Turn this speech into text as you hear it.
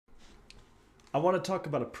I want to talk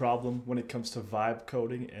about a problem when it comes to vibe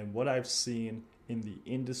coding and what I've seen in the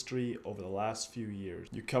industry over the last few years.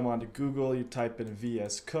 You come onto Google, you type in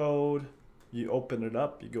VS Code, you open it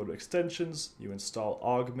up, you go to extensions, you install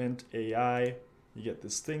Augment AI, you get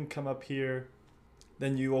this thing come up here,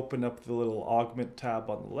 then you open up the little Augment tab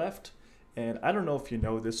on the left, and I don't know if you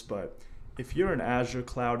know this, but if you're an Azure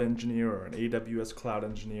cloud engineer or an AWS cloud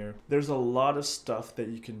engineer, there's a lot of stuff that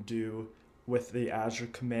you can do with the Azure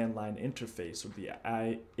command line interface or the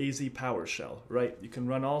AZ PowerShell, right? You can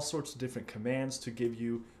run all sorts of different commands to give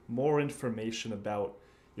you more information about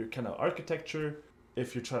your kind of architecture.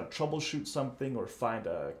 If you're trying to troubleshoot something or find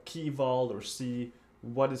a key vault or see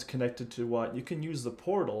what is connected to what, you can use the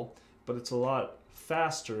portal, but it's a lot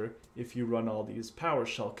faster if you run all these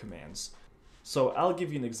PowerShell commands. So I'll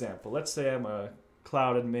give you an example. Let's say I'm a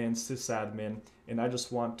cloud admin, sysadmin, and I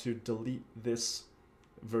just want to delete this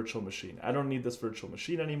virtual machine. I don't need this virtual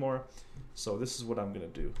machine anymore. So this is what I'm going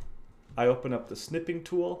to do. I open up the snipping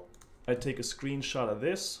tool. I take a screenshot of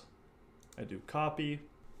this. I do copy.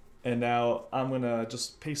 And now I'm going to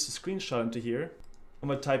just paste the screenshot into here. I'm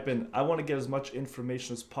going to type in, I want to get as much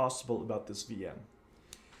information as possible about this VM.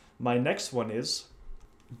 My next one is,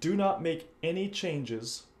 do not make any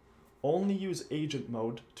changes. Only use agent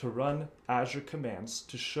mode to run Azure commands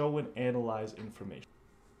to show and analyze information.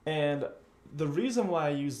 And the reason why I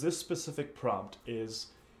use this specific prompt is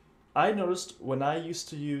I noticed when I used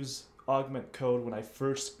to use Augment Code when I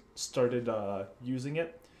first started using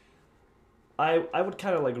it, I would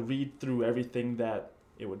kind of like read through everything that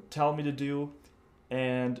it would tell me to do,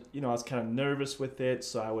 and I was kind of nervous with it,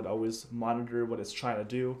 so I would always monitor what it's trying to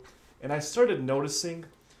do. And I started noticing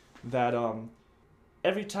that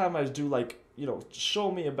every time I do like,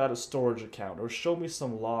 show me about a storage account or show me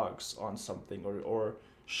some logs on something or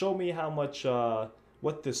show me how much,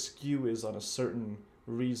 what the skew is on a certain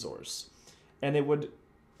resource. And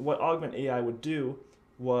what Augment AI would do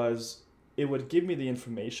was it would give me the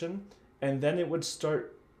information and then it would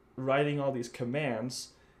start writing all these commands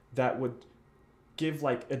that would give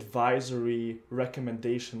like advisory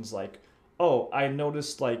recommendations like, oh, I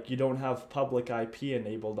noticed like you don't have public IP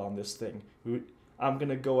enabled on this thing. I'm going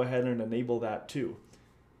to go ahead and enable that too.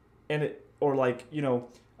 And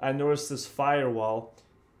I noticed this firewall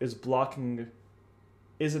isn't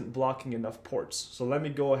blocking enough ports. So let me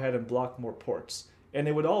go ahead and block more ports. And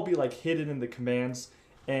it would all be like hidden in the commands.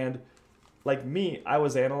 And like me, I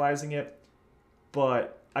was analyzing it,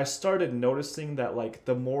 but I started noticing that like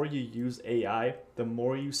the more you use AI, the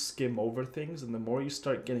more you skim over things and the more you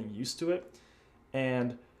start getting used to it.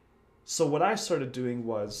 And so what I started doing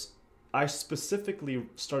was I specifically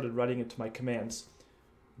started writing into my commands,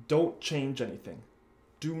 don't change anything.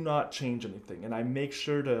 Do not change anything. And I make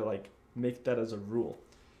sure to like make that as a rule.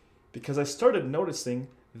 Because I started noticing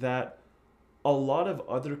that a lot of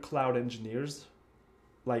other cloud engineers,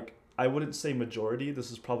 like I wouldn't say majority,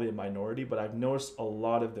 this is probably a minority, but I've noticed a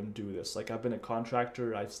lot of them do this. Like I've been a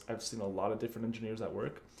contractor, I've seen a lot of different engineers at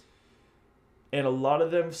work. And a lot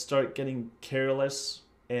of them start getting careless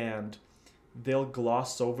and they'll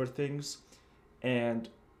gloss over things. And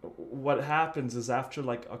what happens is after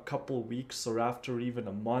like a couple weeks or after even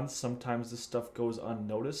a month, sometimes this stuff goes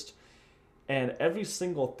unnoticed. And every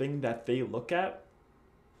single thing that they look at,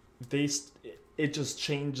 it just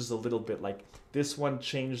changes a little bit. Like this one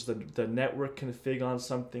changed the network config on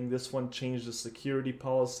something, this one changed the security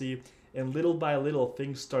policy, and little by little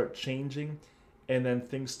things start changing and then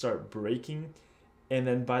things start breaking. And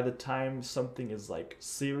then by the time something is like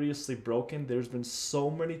seriously broken, there's been so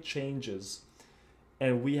many changes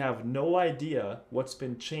and we have no idea what's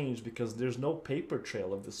been changed because there's no paper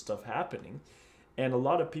trail of this stuff happening. And a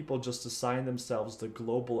lot of people just assign themselves the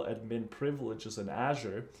global admin privileges in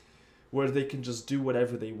Azure where they can just do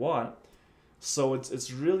whatever they want. So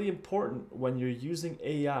it's really important when you're using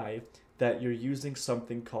AI that you're using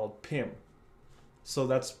something called PIM. So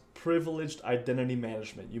that's privileged identity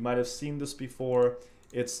management. You might have seen this before.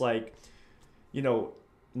 It's like,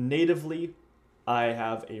 natively I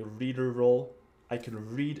have a reader role. I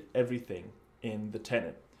can read everything in the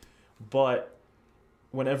tenant. But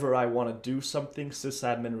whenever I want to do something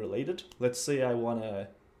sysadmin related, let's say I want to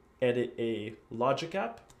edit a logic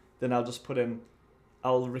app, then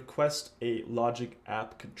I'll request a logic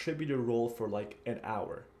app contributor role for like an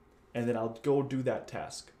hour. And then I'll go do that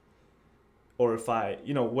task. Or if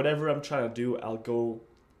whatever I'm trying to do, I'll go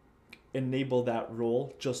enable that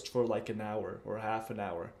role just for like an hour or half an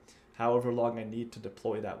hour, however long I need to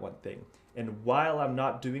deploy that one thing. And while I'm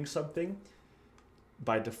not doing something,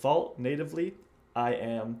 by default, natively, I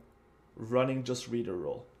am running just reader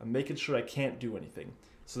role. I'm making sure I can't do anything.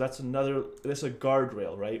 So that's a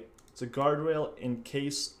guardrail, right? It's a guardrail in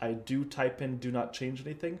case I do type in do not change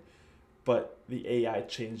anything, but the AI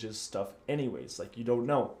changes stuff anyways. Like, you don't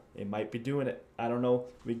know. It might be doing it. I don't know.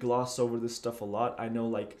 We gloss over this stuff a lot. I know,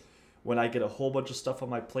 like, when I get a whole bunch of stuff on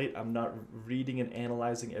my plate, I'm not reading and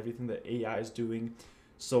analyzing everything that AI is doing.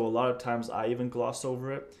 So a lot of times I even gloss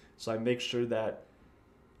over it. So I make sure that,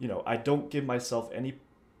 you know, I don't give myself any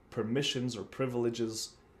permissions or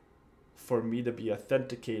privileges for me to be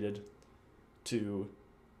authenticated to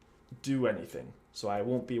do anything. So I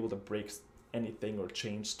won't be able to break anything or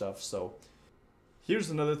change stuff. So here's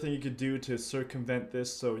another thing you could do to circumvent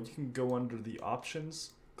this. So you can go under the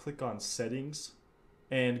options, click on settings,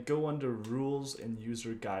 and go under rules and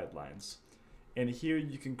user guidelines. And here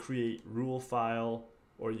you can create rule file,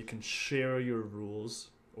 or you can share your rules,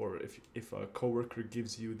 or if a coworker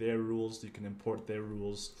gives you their rules, you can import their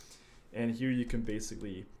rules. And here you can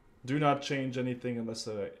basically do not change anything unless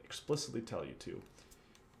I explicitly tell you to.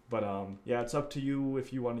 But yeah, it's up to you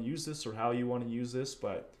if you want to use this or how you want to use this,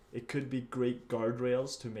 but it could be great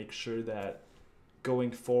guardrails to make sure that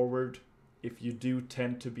going forward, if you do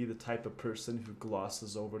tend to be the type of person who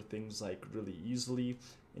glosses over things like really easily,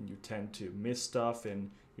 and you tend to miss stuff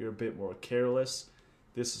and you're a bit more careless,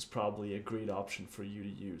 this is probably a great option for you to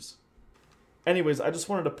use. Anyways, I just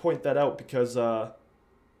wanted to point that out because that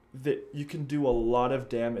you can do a lot of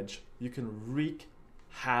damage. You can wreak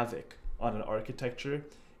havoc on an architecture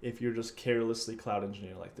if you're just carelessly cloud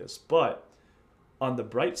engineering like this. But on the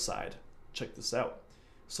bright side, check this out.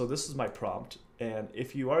 So this is my prompt, and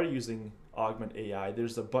if you are using Augment AI,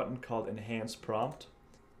 there's a button called Enhance Prompt,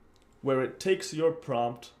 where it takes your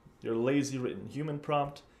prompt, your lazy written human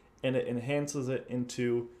prompt, and it enhances it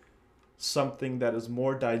into something that is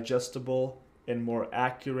more digestible and more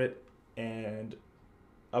accurate and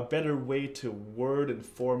a better way to word and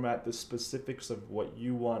format the specifics of what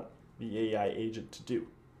you want the AI agent to do.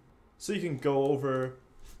 So you can go over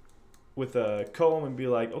with a comb and be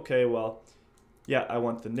like, okay, well, yeah, I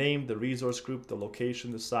want the name, the resource group, the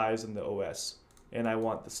location, the size, and the OS. And I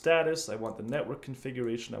want the status, I want the network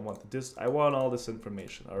configuration, I want the disk, I want all this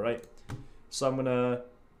information, all right? So I'm gonna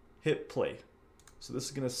hit play. So this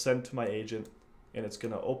is gonna send to my agent, and it's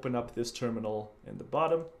gonna open up this terminal in the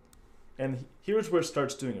bottom. And here's where it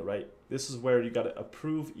starts doing it, right? This is where you gotta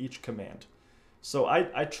approve each command. So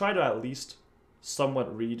I try to at least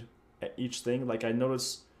somewhat read each thing. Like, I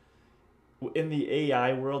notice in the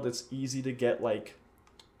AI world, it's easy to get, like,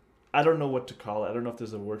 I don't know what to call it. I don't know if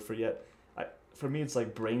there's a word for it yet. For me, it's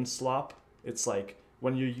like brain slop. It's like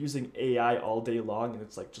when you're using AI all day long and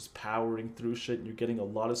it's like just powering through shit and you're getting a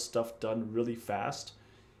lot of stuff done really fast.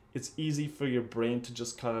 It's easy for your brain to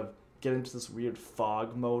just kind of get into this weird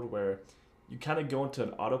fog mode where you kind of go into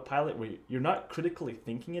an autopilot where you're not critically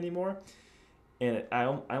thinking anymore. And I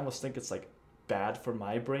almost think it's like bad for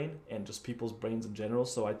my brain and just people's brains in general.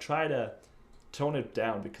 So I try to tone it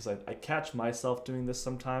down because I catch myself doing this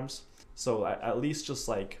sometimes. So at least just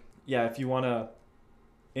like, yeah, if you want to,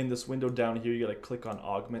 in this window down here, you got to click on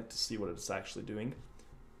augment to see what it's actually doing.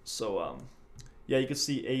 So yeah, you can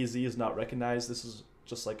see AZ is not recognized. This is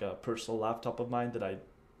just like a personal laptop of mine that I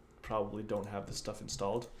probably don't have this stuff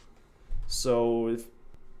installed. So if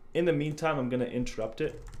in the meantime, I'm going to interrupt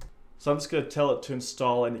it. So I'm just going to tell it to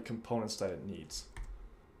install any components that it needs.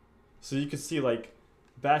 So you can see, like,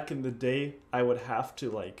 back in the day, I would have to,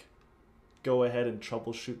 like, go ahead and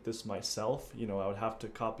troubleshoot this myself. You know, I would have to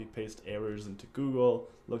copy paste errors into Google,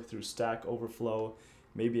 look through Stack Overflow.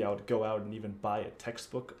 Maybe I would go out and even buy a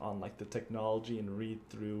textbook on like the technology and read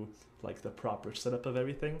through like the proper setup of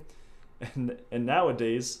everything. And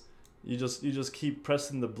nowadays, you just keep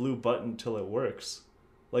pressing the blue button till it works.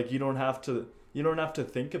 Like, you don't have to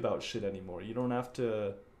think about shit anymore. You don't have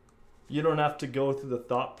to go through the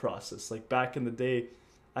thought process. Like, back in the day,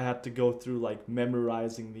 I had to go through like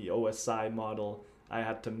memorizing the OSI model. I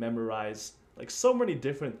had to memorize like so many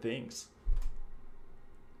different things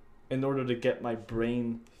in order to get my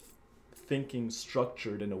brain thinking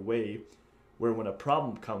structured in a way where when a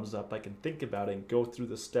problem comes up, I can think about it and go through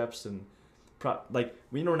the steps and like,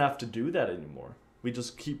 we don't have to do that anymore. We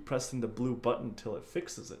just keep pressing the blue button until it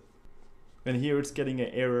fixes it. And here it's getting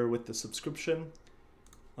an error with the subscription.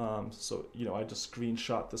 So, you know, I just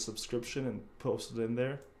screenshot the subscription and posted it in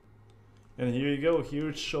there. And here you go. Here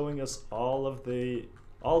it's showing us all the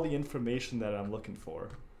information that I'm looking for,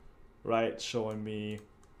 right? It's showing me,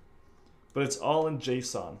 but it's all in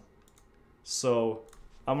JSON. So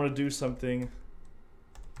I'm going to do something,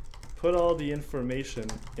 put all the information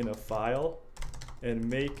in a file and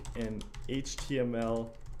make an HTML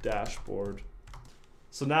dashboard.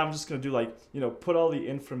 So now I'm just going to do like, you know, put all the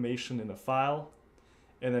information in a file.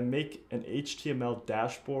 and then make an HTML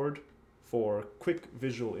dashboard for quick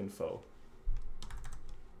visual info.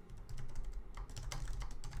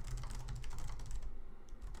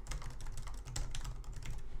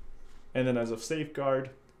 And then as a safeguard,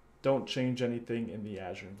 don't change anything in the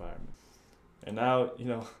Azure environment. And now,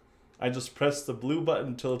 I just press the blue button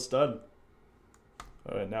until it's done.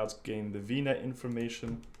 All right, now it's getting the VNet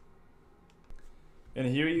information. And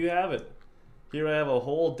here you have it. Here I have a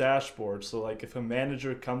whole dashboard. So like if a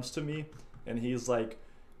manager comes to me and he's like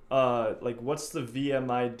what's the VM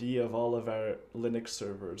ID of all of our Linux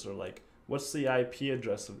servers, or like what's the IP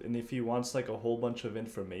address of, and if he wants like a whole bunch of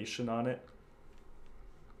information on it,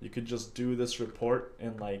 you could just do this report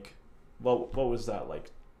in like, what was that, like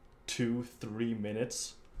 2-3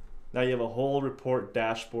 minutes? Now you have a whole report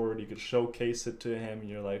dashboard. You could showcase it to him and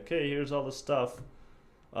you're like, okay, here's all the stuff.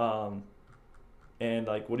 And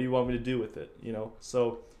like, what do you want me to do with it?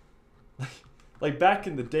 So like back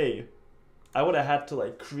in the day, I would have had to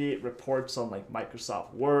like create reports on like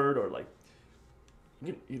Microsoft Word, or like,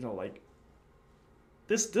 like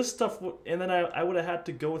this stuff. And then I would have had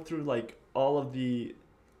to go through like all of the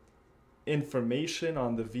information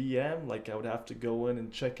on the VM. Like I would have to go in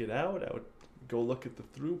and check it out. I would go look at the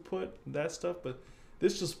throughput and that stuff. But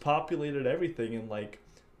this just populated everything in like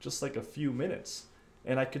just like a few minutes.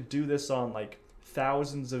 And I could do this on like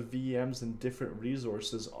thousands of VMs and different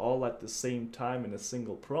resources all at the same time in a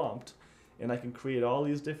single prompt. And I can create all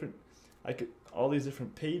these different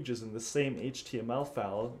pages in the same HTML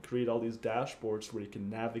file, create all these dashboards where you can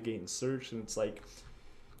navigate and search. And it's like,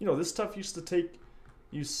 this stuff used to take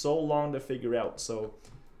you so long to figure out. So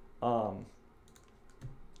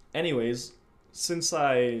anyways, since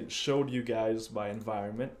I showed you guys my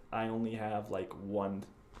environment, I only have like one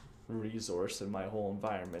resource in my whole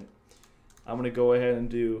environment. I'm gonna go ahead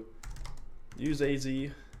and use AZ.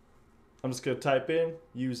 I'm just gonna type in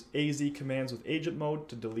use AZ commands with agent mode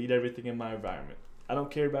to delete everything in my environment. I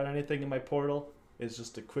don't care about anything in my portal. It's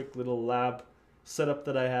just a quick little lab setup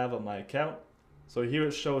that I have on my account. So here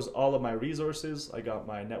it shows all of my resources. I got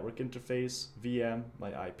my network interface, VM, my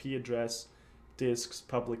IP address, disks,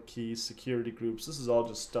 public keys, security groups. This is all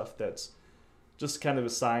just stuff that's just kind of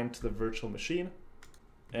assigned to the virtual machine.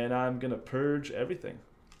 And I'm gonna purge everything.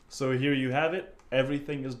 So here you have it.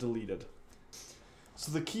 Everything is deleted.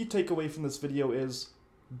 So the key takeaway from this video is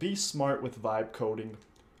be smart with vibe coding.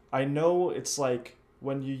 I know it's like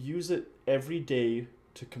when you use it every day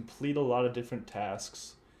to complete a lot of different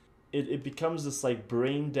tasks, it becomes this like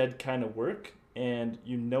brain dead kind of work, and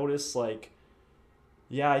you notice like,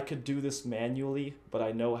 yeah, I could do this manually, but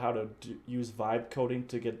I know how to use vibe coding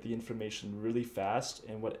to get the information really fast.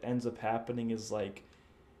 And what ends up happening is like,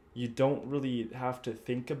 you don't really have to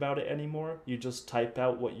think about it anymore. You just type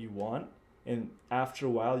out what you want. And after a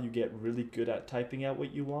while, you get really good at typing out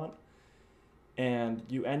what you want. And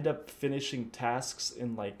you end up finishing tasks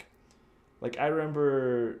in like I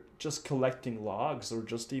remember just collecting logs, or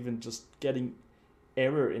just getting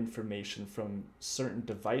error information from certain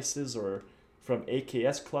devices, or from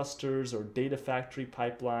AKS clusters, or data factory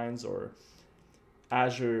pipelines, or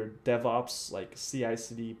Azure DevOps, like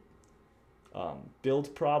CI/CD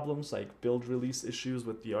build problems, like build release issues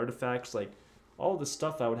with the artifacts, like all this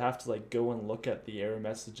stuff. I would have to like go and look at the error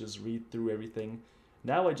messages, read through everything.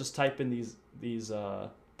 Now I just type in these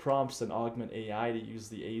prompts and augment AI to use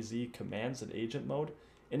the AZ commands in agent mode,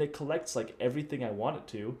 and it collects like everything I want it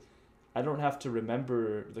to. I don't have to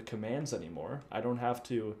remember the commands anymore. I don't have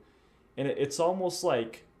to, and it's almost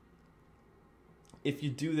like if you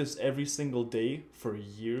do this every single day for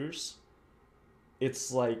years,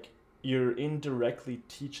 it's like you're indirectly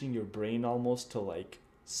teaching your brain almost to like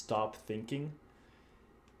stop thinking.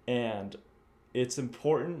 And it's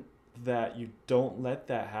important that you don't let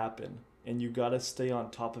that happen, and you gotta stay on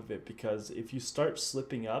top of it, because if you start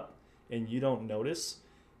slipping up and you don't notice,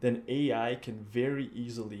 then AI can very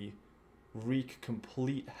easily wreak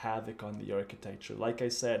complete havoc on the architecture. Like I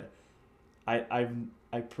said,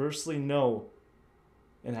 I personally know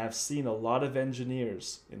and have seen a lot of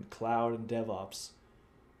engineers in cloud and DevOps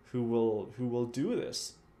who will do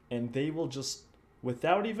this, and they will just,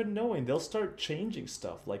 without even knowing, they'll start changing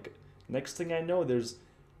stuff. Like next thing I know, there's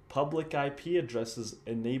public IP addresses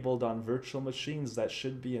enabled on virtual machines that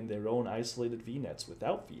should be in their own isolated VNets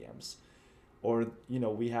without VMs. Or,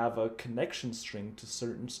 we have a connection string to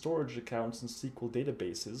certain storage accounts and SQL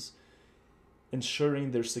databases,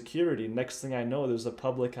 ensuring their security. Next thing I know, there's a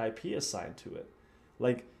public IP assigned to it.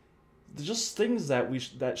 Like, just things that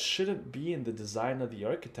that shouldn't be in the design of the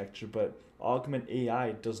architecture, but Augment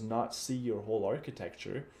AI does not see your whole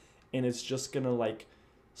architecture, and it's just gonna like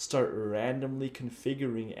start randomly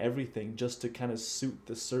configuring everything just to kind of suit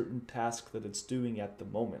the certain task that it's doing at the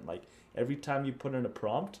moment. Like every time you put in a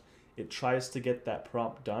prompt, it tries to get that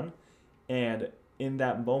prompt done, and in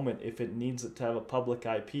that moment, if it needs it to have a public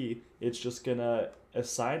IP, it's just gonna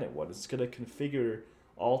assign it one. It's gonna configure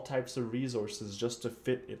all types of resources just to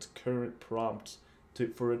fit its current prompt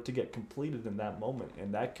for it to get completed in that moment.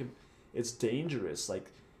 And that can, it's dangerous.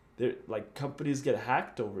 Like companies get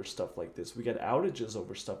hacked over stuff like this. We get outages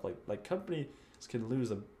over stuff like companies can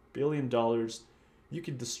lose $1 billion. You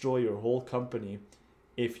can destroy your whole company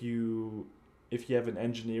if you have an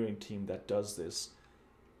engineering team that does this,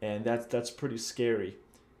 and that's pretty scary.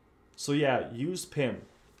 So yeah, use PIM.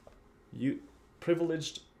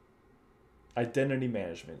 Privileged identity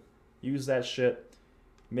management. Use that shit.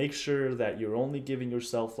 Make sure that you're only giving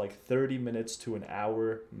yourself like 30 minutes to an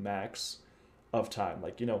hour max of time.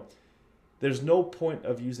 Like, there's no point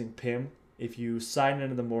of using PIM if you sign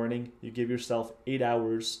in the morning, you give yourself 8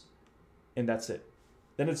 hours, and that's it.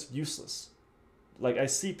 Then it's useless. Like, I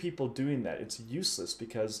see people doing that. It's useless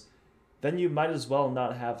because then you might as well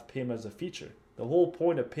not have PIM as a feature. The whole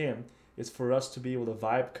point of PIM is for us to be able to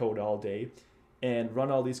vibe code all day and run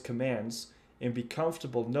all these commands and be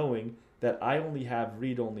comfortable knowing that I only have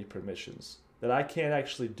read-only permissions, that I can't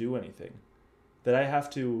actually do anything, that I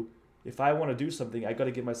have to, if I want to do something, I got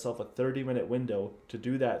to give myself a 30-minute window to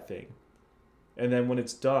do that thing. And then when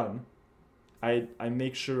it's done, I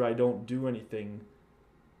make sure I don't do anything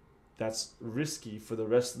that's risky for the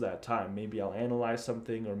rest of that time. Maybe I'll analyze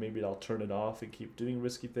something, or maybe I'll turn it off and keep doing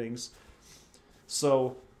risky things.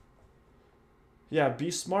 So yeah,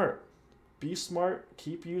 be smart. Be smart,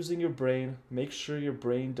 keep using your brain, make sure your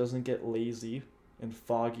brain doesn't get lazy and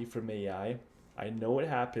foggy from AI. I know it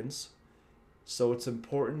happens. So it's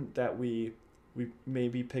important that we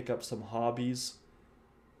maybe pick up some hobbies,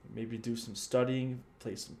 maybe do some studying,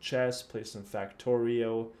 play some chess, play some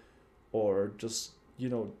Factorio, or just,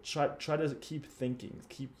 try to keep thinking,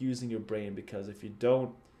 keep using your brain, because if you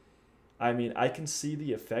don't, I can see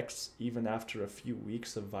the effects even after a few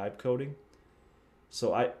weeks of vibe coding.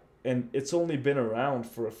 And it's only been around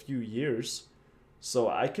for a few years, so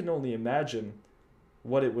I can only imagine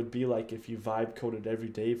what it would be like if you vibe coded every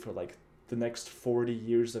day for like the next 40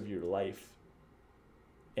 years of your life,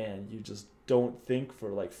 and you just don't think for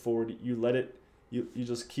like 40, you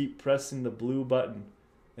just keep pressing the blue button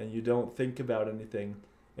and you don't think about anything,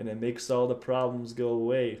 and it makes all the problems go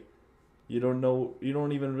away. You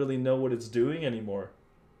don't even really know what it's doing anymore.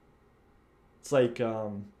 It's like,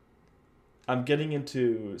 I'm getting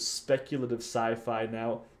into speculative sci-fi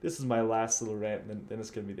now. This is my last little rant, and then it's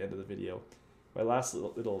going to be the end of the video. My last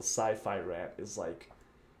little sci-fi rant is like,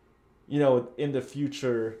 in the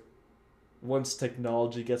future, once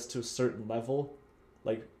technology gets to a certain level,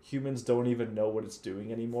 like humans don't even know what it's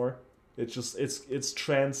doing anymore. It's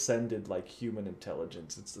transcended like human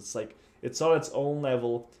intelligence. It's like it's on its own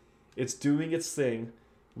level. It's doing its thing.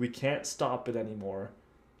 We can't stop it anymore,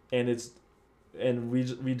 and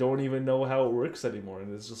we don't even know how it works anymore.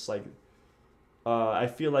 And it's just like, I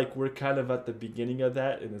feel like we're kind of at the beginning of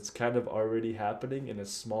that, and it's kind of already happening in a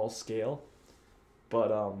small scale.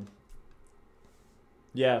 But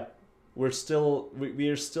yeah, we are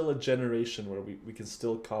still a generation where we can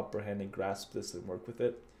still comprehend and grasp this and work with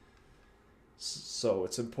it. So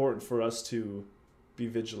it's important for us to be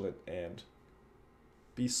vigilant and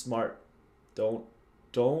be smart. Don't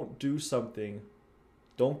do something.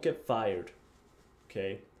 Don't get fired.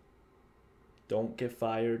 Okay? Don't get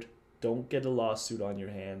fired. Don't get a lawsuit on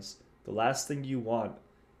your hands. The last thing you want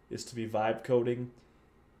is to be vibe coding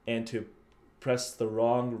and to press the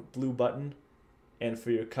wrong blue button and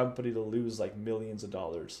for your company to lose like millions of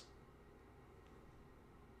dollars.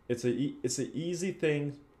 It's an easy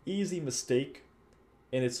thing, easy mistake,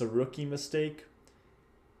 and it's a rookie mistake,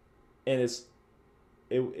 and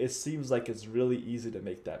it seems like it's really easy to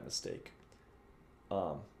make that mistake.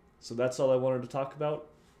 So that's all I wanted to talk about.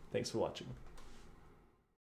 Thanks for watching.